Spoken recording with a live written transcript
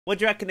What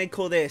do you reckon they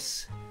call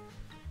this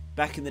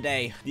back in the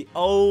day? The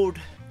old...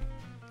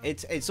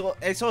 It's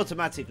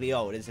automatically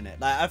old, isn't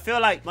it? Like, I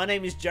feel like my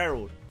name is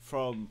Gerald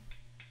from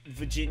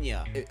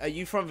Virginia. Are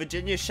you from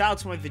Virginia? Shout out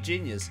to my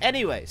Virginias.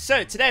 Anyway,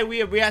 so today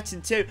we are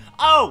reacting to...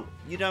 Oh!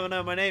 You don't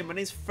know my name. My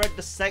name's Fred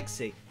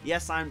Dyslexic.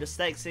 Yes, I'm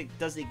dyslexic.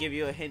 Does it give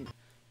you a hint?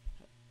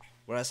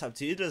 Well, that's up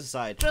to you to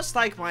decide. Just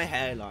like my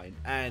hairline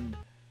and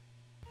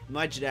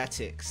my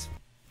genetics.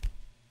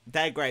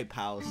 They're great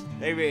pals.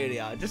 They really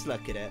are. Just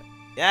look at it.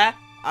 Yeah?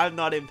 I'm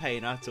not in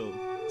pain at all.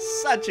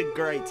 Such a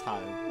great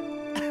time.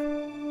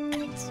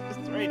 It's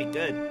really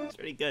good. It's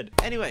really good.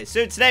 Anyway,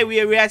 so today we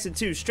are reacting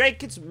to Stray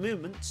Kids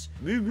movements.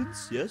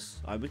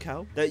 Yes, I'm a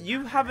cow. That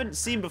you haven't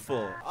seen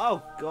before.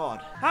 Oh, God.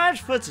 How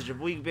much footage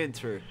have we been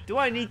through? Do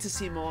I need to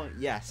see more?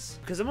 Yes.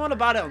 Because I'm all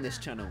about it on this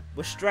channel.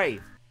 We're Stray.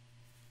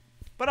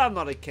 But I'm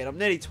not a kid. I'm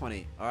nearly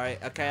 20.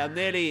 Alright? Okay, I'm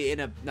nearly in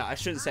a... No, I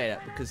shouldn't say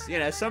that. Because, you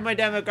know, some of my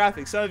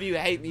demographics, some of you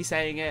hate me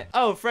saying it.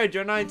 Oh, Fred,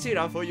 you're 19.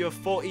 I thought you were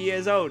 40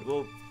 years old.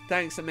 Well,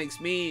 thanks. That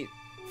makes me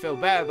feel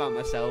better about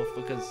myself.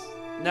 Because...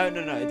 No,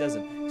 it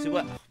doesn't. So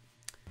what?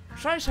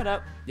 Try and shut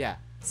up. Yeah.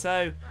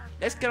 So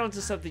let's get on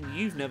to something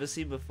you've never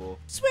seen before.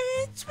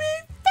 Sweet,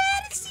 sweet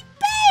fantasy,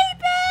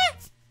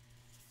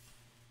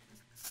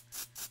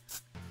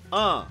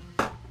 baby.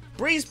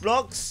 Breeze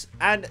blocks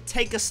and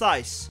take a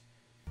slice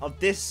of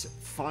this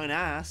fine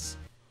ass.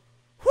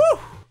 Whew.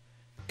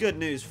 Good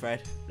news,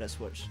 Fred. Let's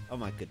watch. Oh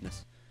my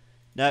goodness.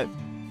 No.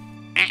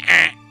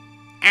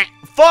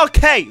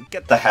 4K.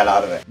 Get the hell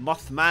out of it.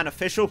 Mothman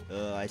official.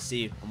 I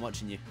see you. I'm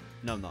watching you.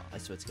 No, I'm not. I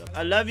swear to God.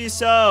 I love you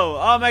so.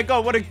 Oh my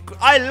God, what a...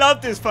 I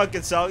love this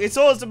fucking song. It's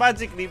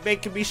automatically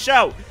making me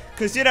shout.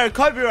 Because, you know,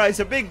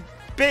 copyright's a big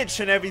bitch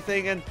and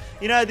everything. And,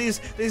 you know, these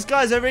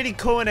guys are really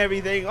cool and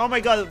everything. Oh my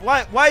God,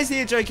 why is the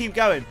intro keep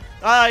going?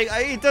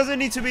 It doesn't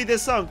need to be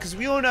this song. Because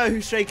we all know who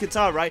Stray Kids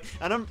are, right?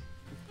 And I'm...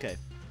 Okay.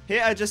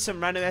 Here are just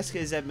some random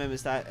SKZ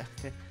members that...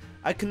 Okay.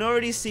 I can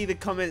already see the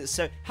comments.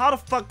 So, how the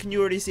fuck can you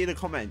already see the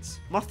comments?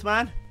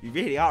 Mothman? You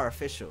really are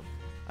official.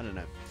 I don't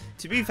know.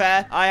 To be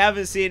fair, I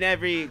haven't seen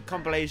every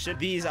compilation.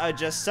 These are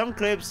just some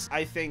clips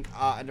I think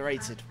are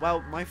underrated.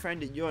 Well, my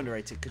friend, you're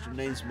underrated because your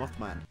name's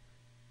Mothman.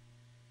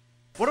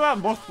 What about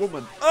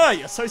Mothwoman? Oh,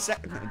 you're so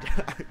sad. I'm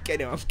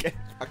getting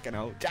fucking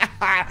old.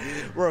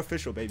 We're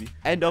official, baby.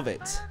 End of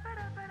it.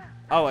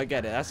 Oh, I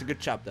get it. That's a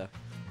good chapter.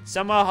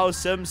 Some are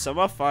wholesome, some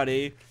are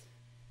funny.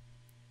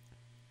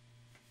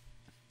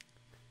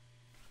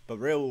 But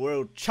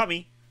real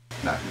chummy.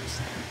 No, it's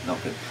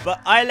not good.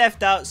 But I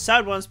left out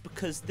sad ones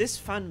because this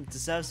fan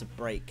deserves a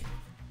break.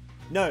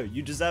 No,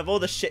 you deserve all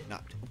the shit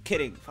nut. I'm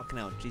kidding. Fucking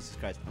hell, Jesus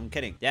Christ. I'm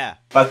kidding. Yeah.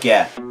 Fuck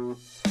yeah. Boom.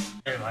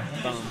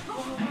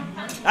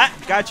 Ah,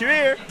 got your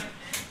ear.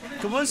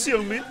 Come on,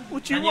 Silman.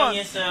 What you want?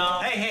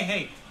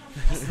 Hey.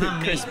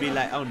 Chris be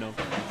like, oh no.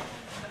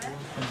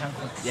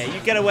 Yeah, you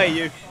get away,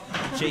 you.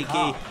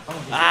 Cheeky.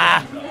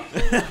 Ah.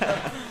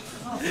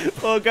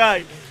 Poor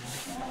guy.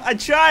 I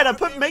tried. I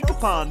put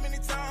makeup on.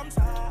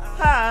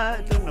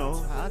 I don't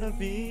know how to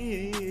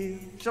be.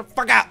 Shut the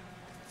fuck up!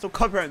 Stop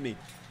copyrighting me.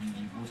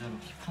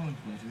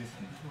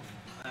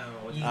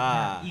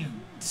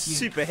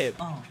 Super hip.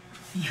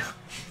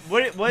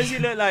 What does he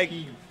look like?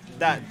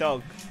 That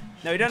dog.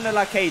 No, he don't look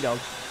like a dog.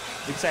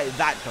 You say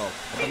that dog.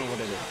 I don't know what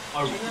it is.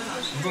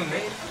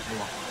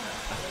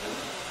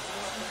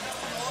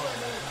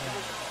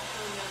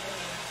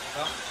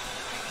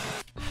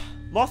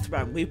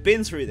 Mothman, we've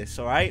been through this,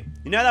 alright?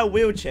 You know that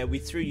wheelchair we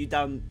threw you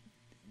down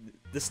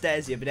the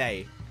stairs the other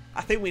day?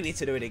 I think we need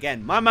to do it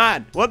again. My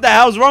man, what the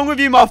hell's wrong with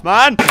you,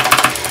 Mothman?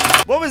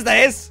 What was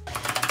this?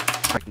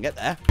 I can get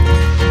there.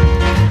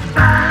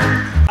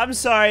 I'm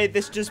sorry,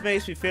 this just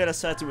makes me feel a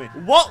certain way.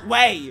 What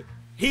way?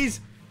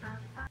 He's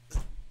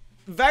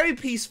very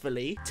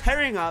peacefully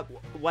tearing up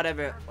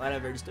whatever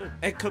he's doing.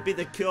 It could be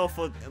the cure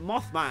for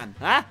Mothman,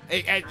 huh?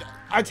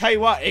 I tell you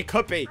what, it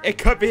could be. It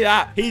could be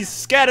that. He's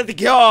scared of the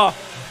cure.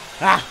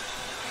 Ah.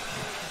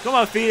 Come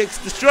on, Felix,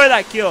 destroy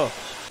that cure.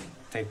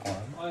 Take one.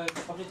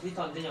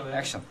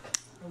 Action.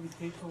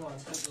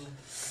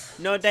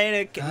 No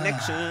data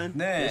connection.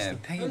 네,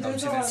 팽이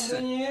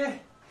넘치는.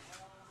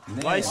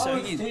 Why so?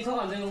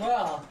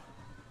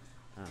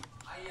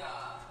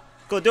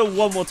 Go do it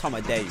one more time.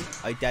 I dare you.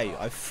 I dare you.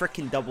 I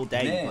freaking double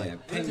dare you. Mate.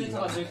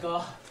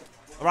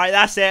 Alright,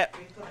 that's it.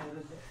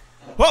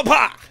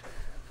 Hoppa!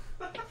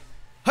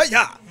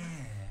 Hiya!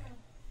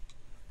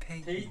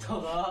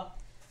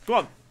 Go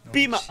on,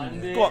 beat him up.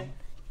 Go on,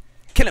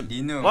 kill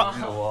him. What?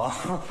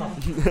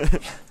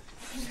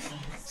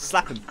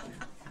 Slap him.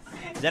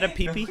 Is that a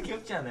pee-pee?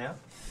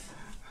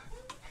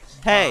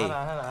 Hey!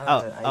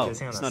 Oh,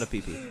 it's not a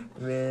pee-pee.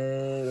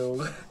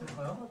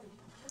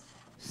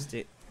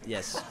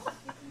 Yes.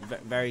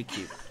 Very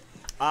cute.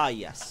 Ah,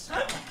 yes.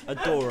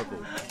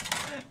 Adorable.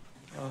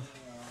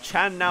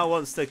 Chan now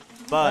wants to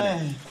burn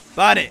it.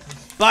 Burn it!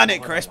 Burn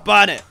it, Chris!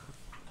 Burn it!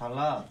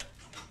 달라.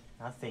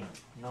 Nothing.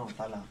 No,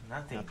 달라.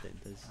 Nothing.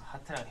 There's...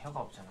 하트랑 혀가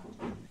없잖아.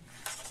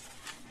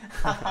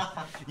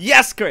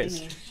 Yes,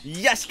 Chris!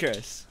 Yes,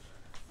 Chris!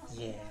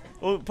 Yeah.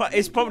 Well,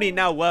 it's probably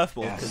now worth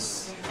more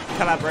because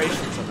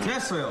collaborations on that.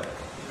 됐어요.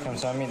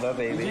 감사합니다,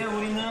 baby.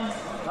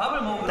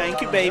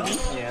 Thank you, baby.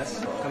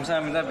 Yes.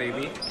 감사합니다,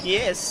 baby.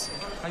 Yes.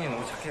 아니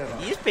너무 착해요.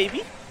 Yes,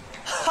 baby.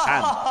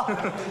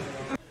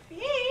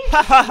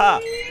 Hahaha.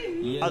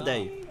 How dare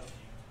you?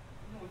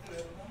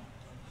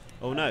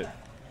 Oh no.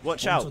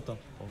 Watch out.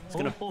 It's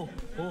gonna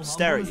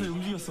stare at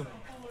you.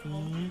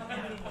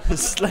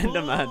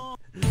 Slender Man.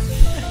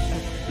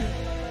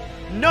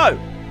 No!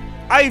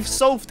 I've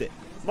solved it.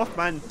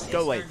 Mothman,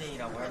 go away.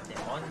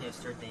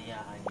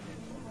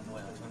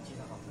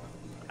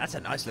 That's a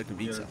nice looking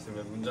pizza.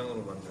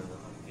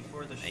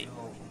 Before the Hey.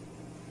 show.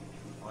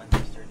 On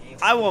yesterday.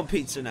 I want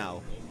pizza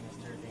now.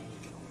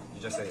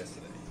 You just said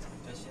yesterday.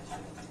 Just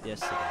yesterday.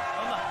 Yesterday.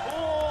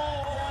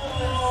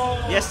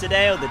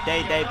 Yesterday or the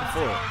day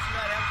before.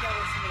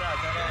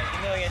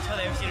 민호 형의 첫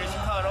MC를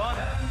축하하러 온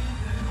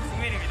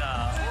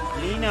승민입니다.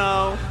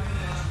 Lino.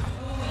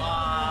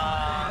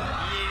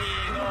 와,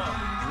 이리노.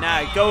 Nah,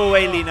 go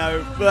away,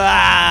 Lino.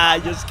 Ah,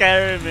 you're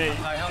scaring me.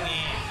 아, 형이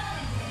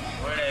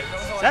원래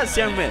평소에 That's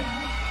young man.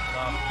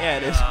 Yeah,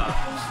 it is.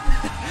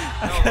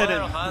 I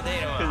couldn't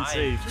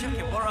conceive.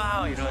 귀찮게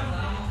뭐라 이런.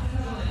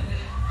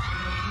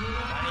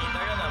 많이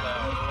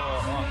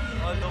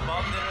떨렸나봐요. 너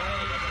마음대로 해.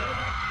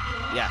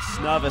 Yes,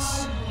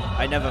 nervous.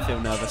 I never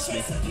feel nervous,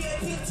 me.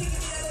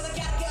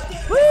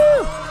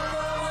 Woo!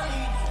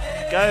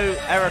 Go,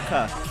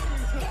 Erica.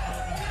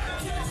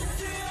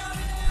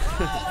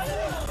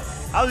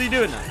 How's he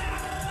doing that?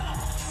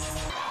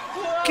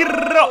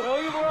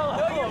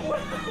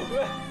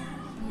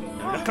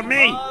 Look at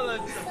me!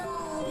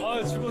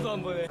 아, 죽어도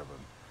안 보네.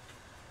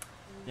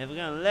 Never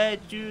gonna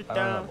let you 바나나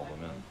down.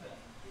 먹으면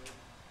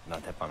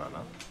나한테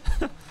바나나?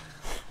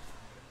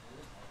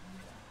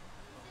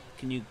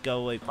 Can you go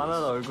away, please?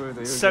 바나나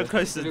얼굴도 So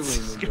close to the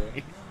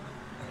screen.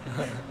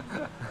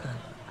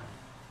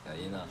 야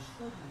이나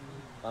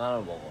바나나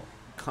먹어.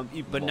 Come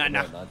eat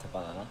banana. 먹으면 나한테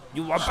바나나?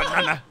 You want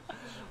banana?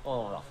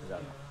 나쁘지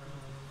않아.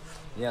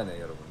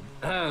 미안해 여러분.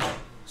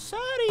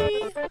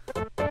 Sorry.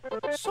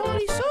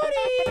 Sorry,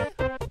 sorry.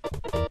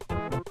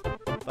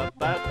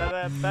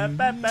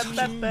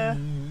 Ba-ba-ba-ba-ba-ba-ba-ba.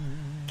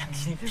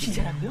 당신이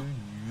피자라고요?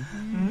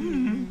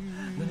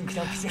 너는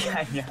그냥 피자가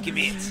아니야. Give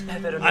me it.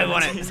 페페로니 I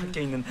want it.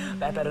 섞여 있는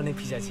페페로니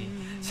피자지.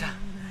 자,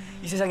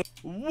 이 세상에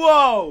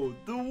Whoa!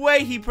 The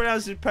way he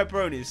pronounces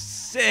pepperoni is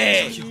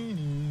sick.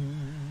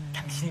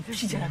 당신이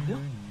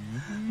피자라고요?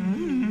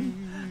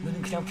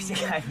 너는 그냥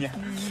피자가 아니야.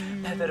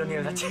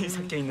 페페로니가 같이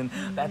섞여 있는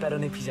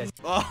페페로니 피자지.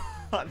 Oh,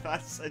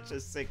 that's such a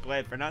sick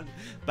way of pronouncing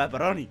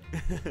pepperoni.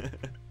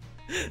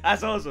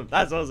 That's awesome.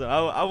 That's awesome.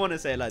 I want to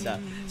say it like that.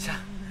 자,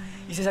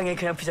 이 세상에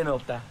그냥 피자는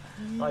없다.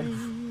 아이고.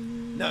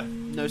 No,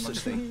 no such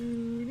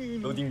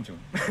thing. 로딩 중.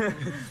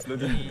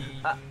 로딩.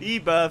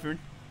 Eat burger.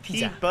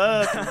 피자. Eat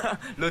burger.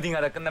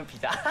 로딩하다 끝난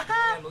피자.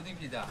 로딩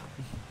피자.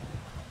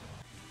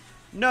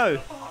 No.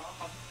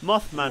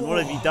 Mothman, what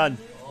have you done?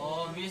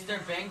 Oh, Mr.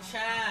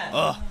 Bangchan.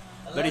 Oh,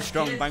 very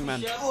strong,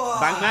 Bangman.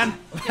 Bangman?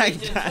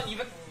 Bangchan.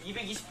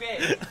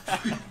 220개.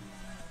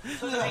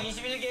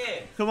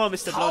 121개. Come on,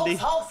 Mr. Blondie.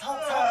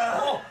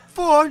 4억.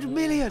 400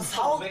 million.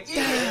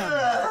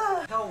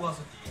 Damn.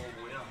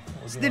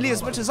 It's nearly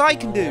as much as I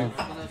can do.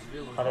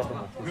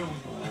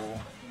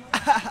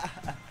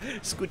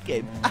 Squid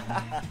Game.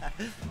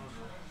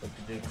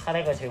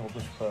 카레가 제일 먹고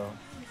싶어요.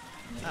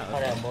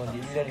 카레 안 먹은 지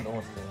 1년이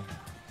넘었어요.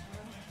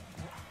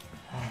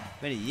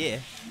 Been a year.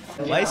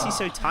 Why is he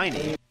so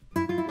tiny?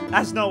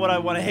 That's not what I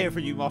want to hear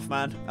from you,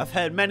 Mothman. I've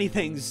heard many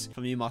things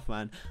from you,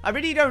 Mothman. I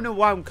really don't know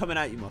why I'm coming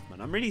at you,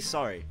 Mothman. I'm really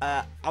sorry.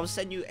 I'll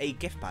send you a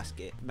gift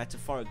basket,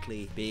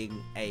 metaphorically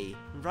being a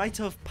rite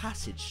of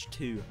passage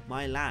to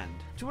my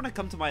land. Do you want to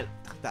come to my...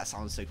 That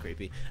sounds so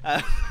creepy.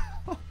 What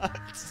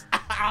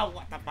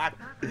the fuck?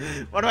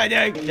 What am I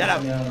doing? Shut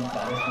up.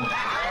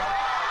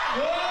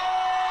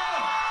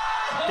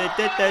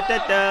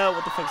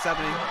 What the fuck's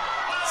happening?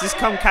 Just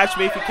come catch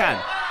me if you can.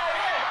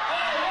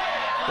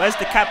 Where's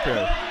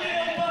DiCaprio?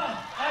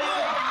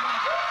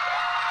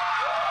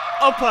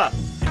 Upper!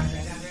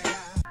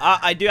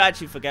 I do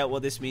actually forget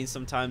what this means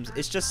sometimes.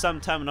 It's just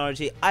some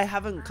terminology I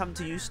haven't come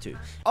to used to.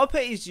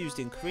 Oppa is used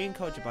in Korean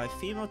culture by a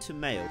female to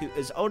male who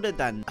is older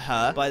than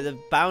her by the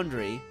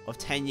boundary of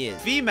 10 years.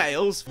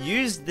 Females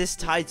use this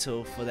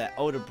title for their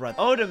older brother,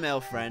 older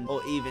male friend,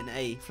 or even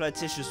a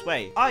flirtatious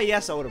way. Oh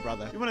yes, older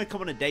brother. You want to come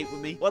on a date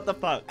with me? What the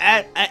fuck?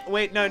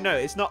 Wait, no,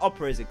 it's not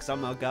Oppa, is it? Because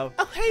I'm a girl.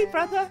 Oh hey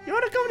brother, you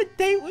want to go on a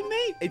date with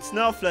me? It's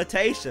not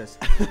flirtatious.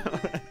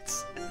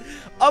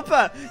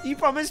 Oppa, you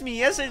promised me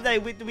yesterday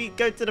we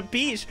go to the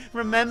beach,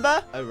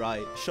 remember? Oh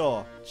right,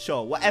 sure,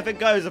 whatever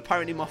goes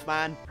apparently,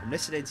 Mothman. I'm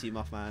listening to you,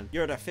 Mothman.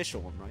 You're the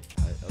official one, right?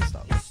 I'll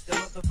start.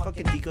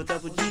 Fucking Deco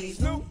Double G,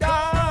 Snoop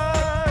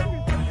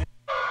Dogg.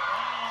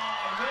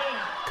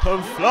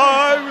 Come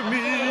fly with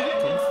me,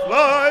 come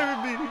fly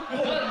with me.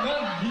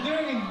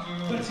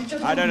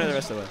 I don't know the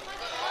rest of it.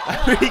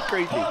 I'm really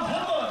creepy.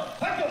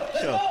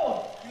 Sure.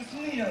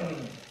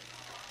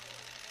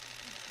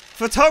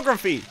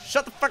 Photography,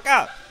 shut the fuck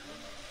up.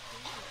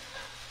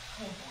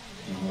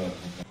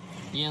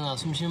 이해나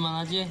숨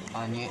쉴만하지?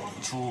 아니,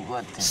 죽을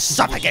것 같아.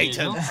 Suffocate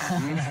him.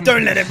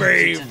 Don't let him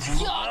breathe.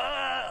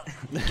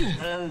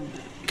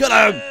 Kill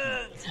him!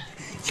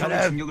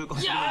 중력을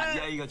꺼내면 이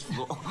아이가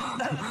죽어.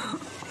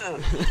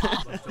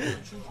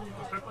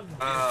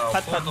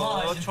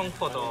 포도,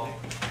 청포도.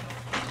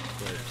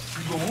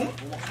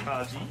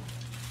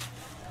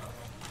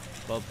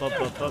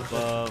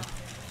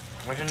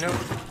 맛있네.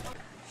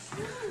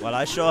 Well,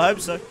 I sure hope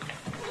so.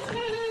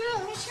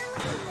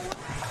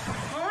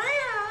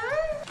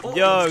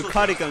 Yo,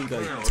 cardigan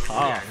go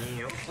tough.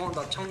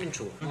 나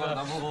창민초. 누가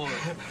나보고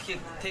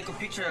테이크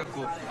픽처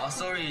해갖고 아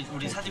sorry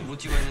우리 사진 못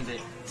찍어 했는데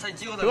사진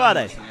찍어달라고. Who are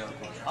they? Is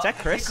that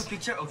Chris? 테이크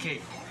픽처 오케이.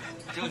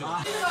 찍어줘.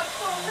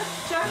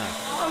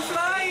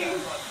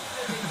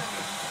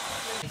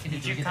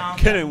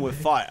 Kill him with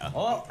fire.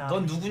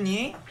 넌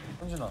누구니?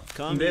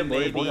 Come here,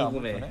 baby.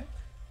 궁금해.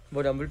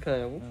 머리 안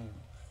불편하냐고?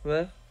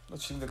 왜? 너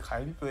지금 내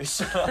갈비뼈에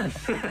씨발.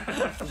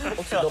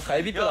 혹시 너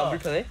갈비뼈 안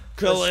불편해?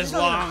 Kill his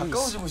lungs.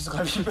 가까워지고 있어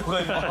갈비뼈가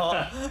이거.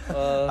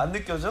 안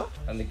느껴져?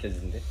 안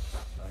느껴지는데?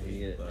 아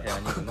이게 배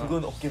아니구나.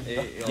 그건 어깨.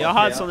 Your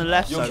heart's on the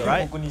left side, 여기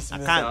right? 복근이 I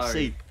있으면 can't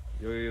see.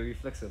 여기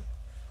플렉스.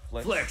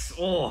 플렉스.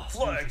 오.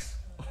 플렉스.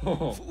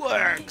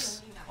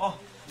 Flex.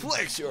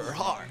 Flex your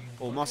heart.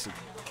 Or muscle.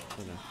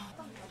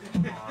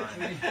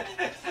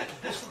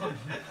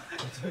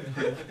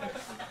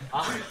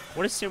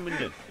 What is Simon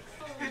doing?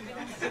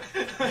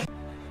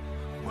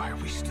 Why are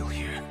we still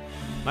here?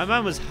 My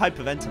man was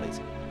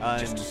hyperventilating.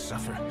 Just to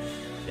suffer.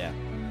 Yeah.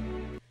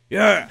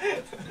 Yeah.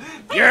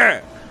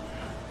 Yeah.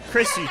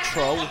 Chrissy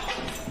troll.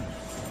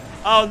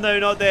 Oh no,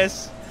 not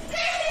this.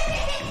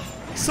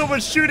 Someone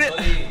shoot it.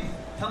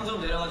 형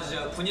좀 내려가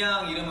주세요.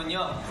 분양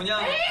이름은요.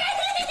 분양.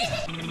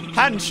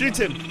 Hand shoot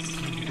him.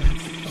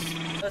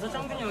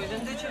 서창빈이 형이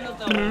샌드위치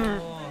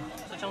흘렸다고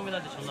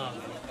서창빈한테 전화.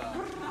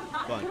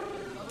 Fine.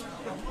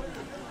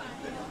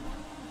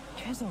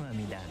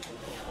 죄송합니다.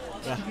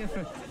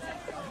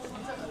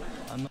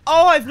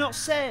 Oh, I've not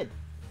said.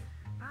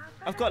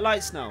 I've got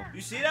lights now.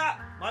 You see that?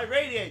 My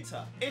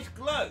radiator. It's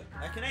glow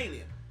like an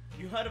alien.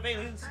 You heard of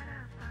aliens?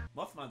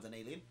 Mothman's an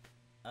alien.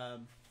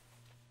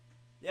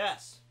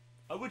 Yes.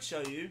 I would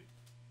show you.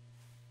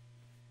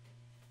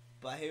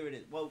 But here it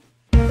is. Well,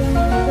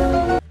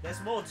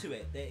 there's more to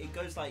it. It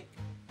goes like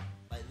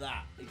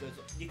that. It goes.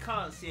 You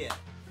can't see it.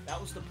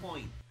 That was the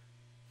point.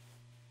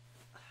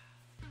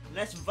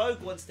 Unless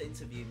Vogue wants to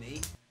interview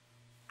me.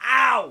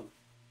 Ow!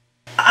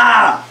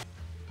 Ah!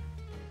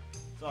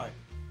 Sorry.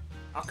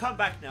 I'll come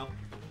back now.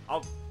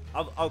 I'll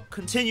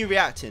continue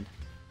reacting.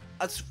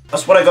 That's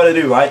what I gotta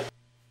do, right?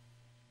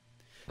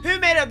 Who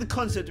made up the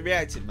concept of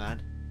reacting,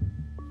 man?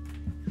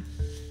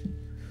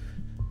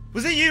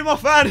 Was it you, my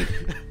fan?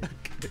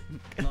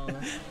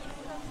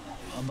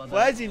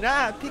 Why is he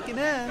not picking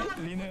up?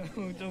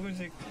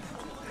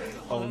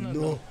 Oh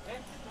no.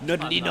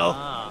 Not Lino.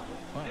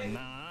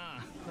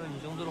 이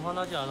정도로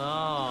화나지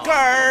않아.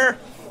 Grr!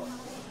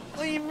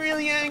 I'm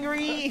really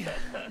angry. 왜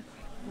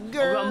안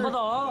Grr.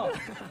 받아?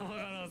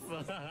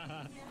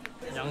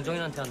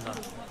 양정인한테 한다.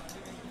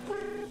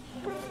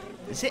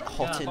 Is it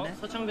hot in 야, there?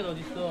 서창빈 어디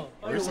있어?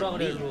 빨리 Where's 오라 it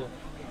그래 me? 줘.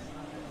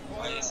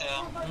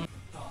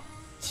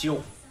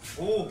 지옥.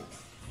 오.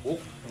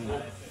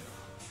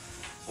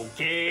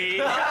 오케이.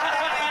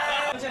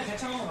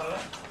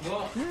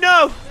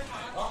 No!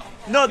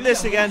 Not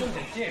this again.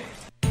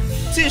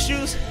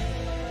 Tissues.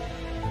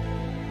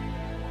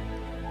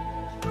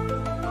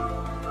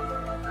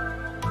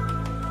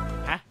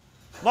 Huh?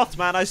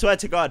 Mothman, I swear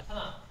to God.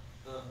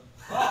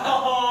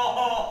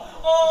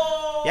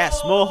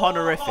 Yes, more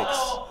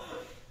honorifics.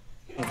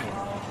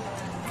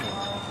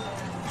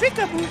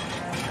 Peekaboo.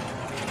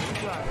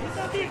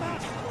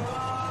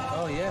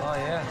 Oh yeah. Oh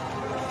yeah.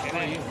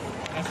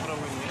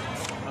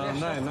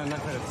 하나,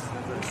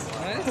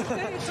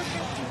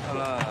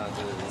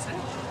 둘, 셋.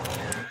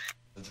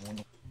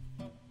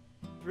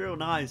 Real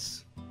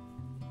nice.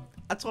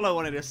 That's all I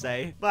wanted to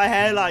say. My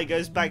hairline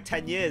goes back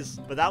 10 years,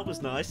 but that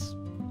was nice.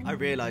 I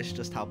realised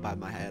just how bad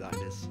my hairline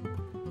is.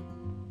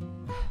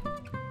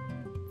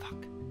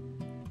 Fuck.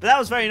 But that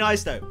was very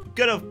nice though.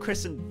 Good of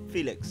Chris and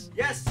Felix.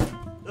 Yes!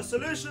 The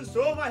solutions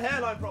to all my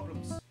hairline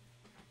problems.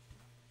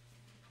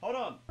 Hold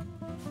on.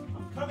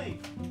 I'm coming.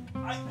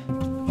 I'm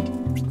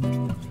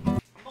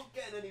not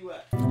getting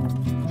anywhere.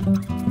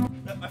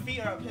 Look, my feet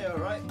are up here,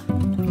 alright?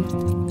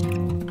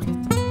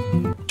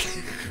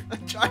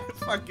 I'm trying to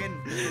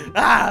fucking...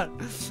 I'm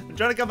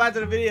trying to come back to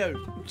the video.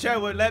 Chair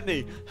won't let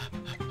me.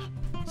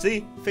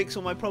 See? Fix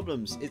all my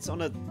problems. It's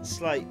on a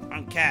slight... I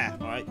don't care.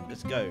 Alright,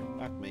 let's go.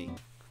 Back me.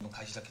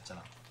 다시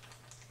시작했잖아.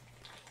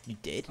 You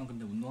did? 형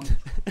근데 운동.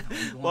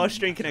 Whilst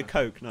drinking a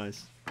Coke.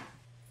 Nice.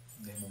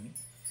 내 몸이?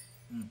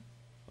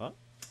 What?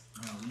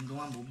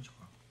 운동한 몸이 좋아.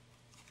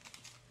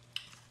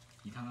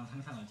 이상한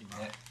상상하지 마.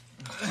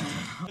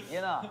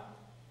 얘나.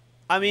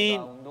 I mean...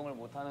 운동을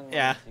못 하는 건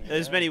Yeah, 지금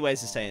there's many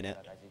ways of saying it.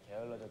 다시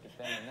게을러졌기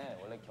때문에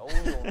원래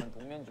겨울이 오면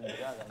동면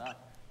준비를 하잖아.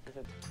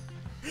 그래서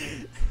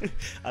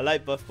I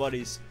like buff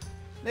bodies.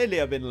 Lately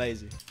I've been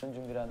lazy. 동면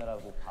준비를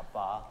하느라고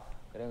바빠.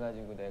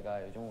 그래가지고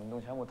내가 요즘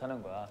운동 잘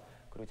못하는 거야.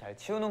 그리고 잘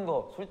치우는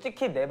거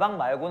솔직히 내 방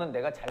말고는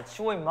내가 잘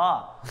치워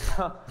임마.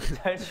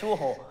 잘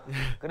치워.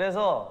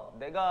 그래서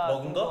내가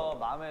먹은 거?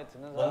 마음에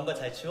드는 사람 먹은 거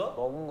잘 치워?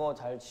 먹은 거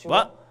잘 치워.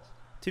 What?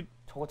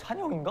 저거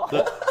찬영인가?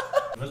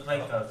 Look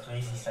like a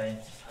crazy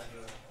scientist.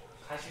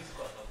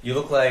 You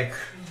look like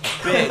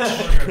Bitch.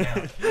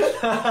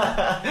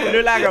 You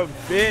look like a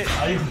bitch.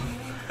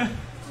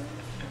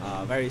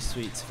 Ah, very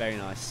sweet, very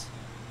nice.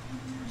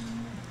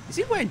 Is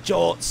he wearing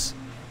jorts?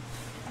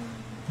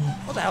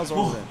 What the hell's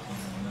wrong with him?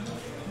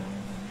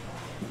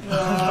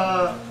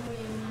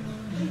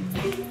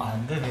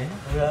 안 되네.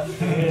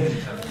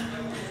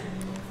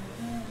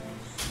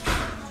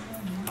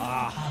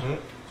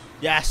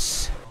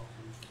 Yes.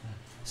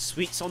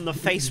 Sweets on the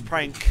face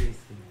prank.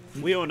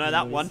 We all know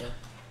that one.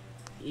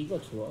 이거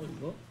좋아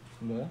이거?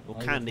 뭐야? Or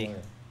candy.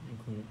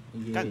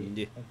 이게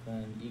candy.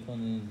 약간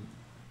이거는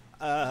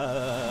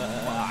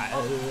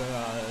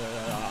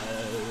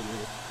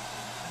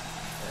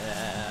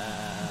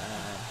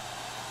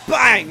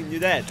Bang! And you're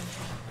dead.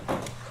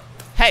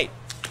 Hey,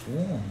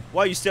 오.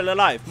 why are you still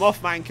alive?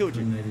 Mothman killed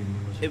you.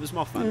 It was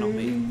Mothman, not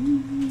me.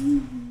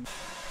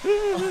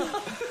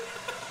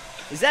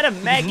 Is that a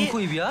maggot?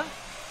 입이야?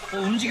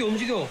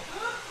 움직여.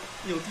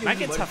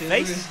 Maggots have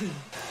face?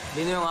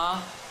 민우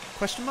형아.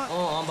 Question mark?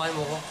 많이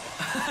먹어.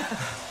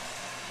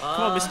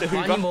 Come on, Mr.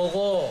 Hoover.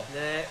 먹어.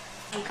 네.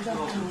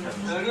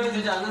 여기는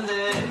되지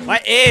않는데. My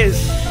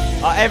ears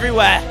are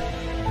everywhere.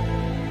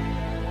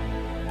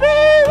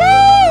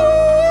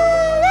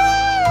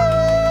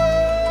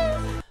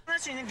 출연할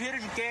수 있는 기회를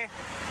줄게.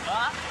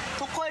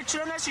 토커에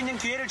출연할 수 있는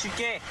기회를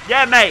줄게.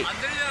 Yeah, mate. 안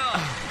들려.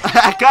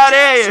 I can't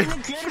hear you.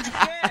 있는 기회를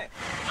줄게.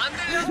 안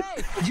들려.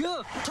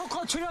 You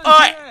토커 출연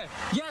Oi. 기회.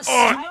 Yes.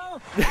 No.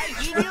 I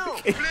give you.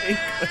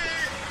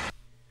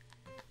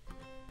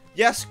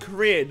 Yes,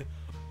 Korean.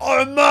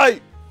 Oh,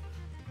 mate.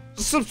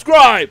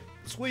 Subscribe.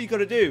 That's what you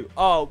gotta do.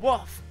 Oh,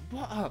 what?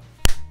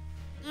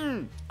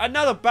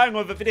 Another bang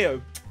of a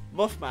video.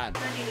 Mothman.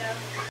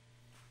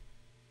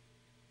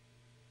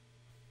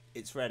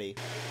 It's ready.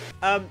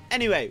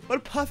 Anyway, what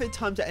a perfect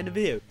time to end the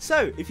video.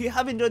 So, if you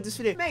have enjoyed this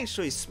video, make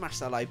sure you smash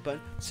that like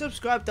button.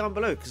 Subscribe down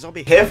below, because I'll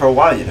be here for a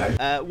while, you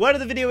know. Word of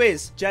the video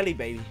is Jelly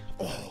Baby.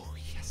 Oh,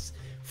 yes.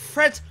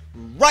 Fred's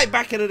right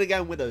back at it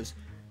again with those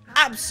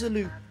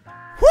absolute,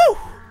 whoo,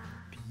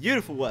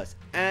 beautiful words.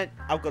 And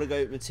I've got to go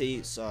eat my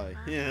tea, so,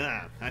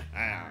 yeah,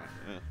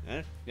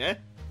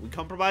 we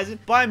compromising?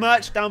 Buy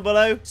merch down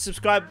below,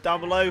 subscribe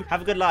down below,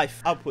 have a good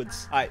life,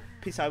 upwards. Alright,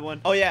 peace out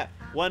everyone. Oh yeah,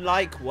 one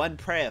like, one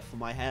prayer for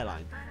my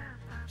hairline.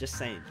 Just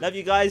saying. Love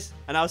you guys,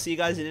 and I'll see you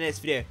guys in the next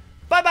video.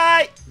 Bye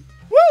bye!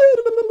 Woo!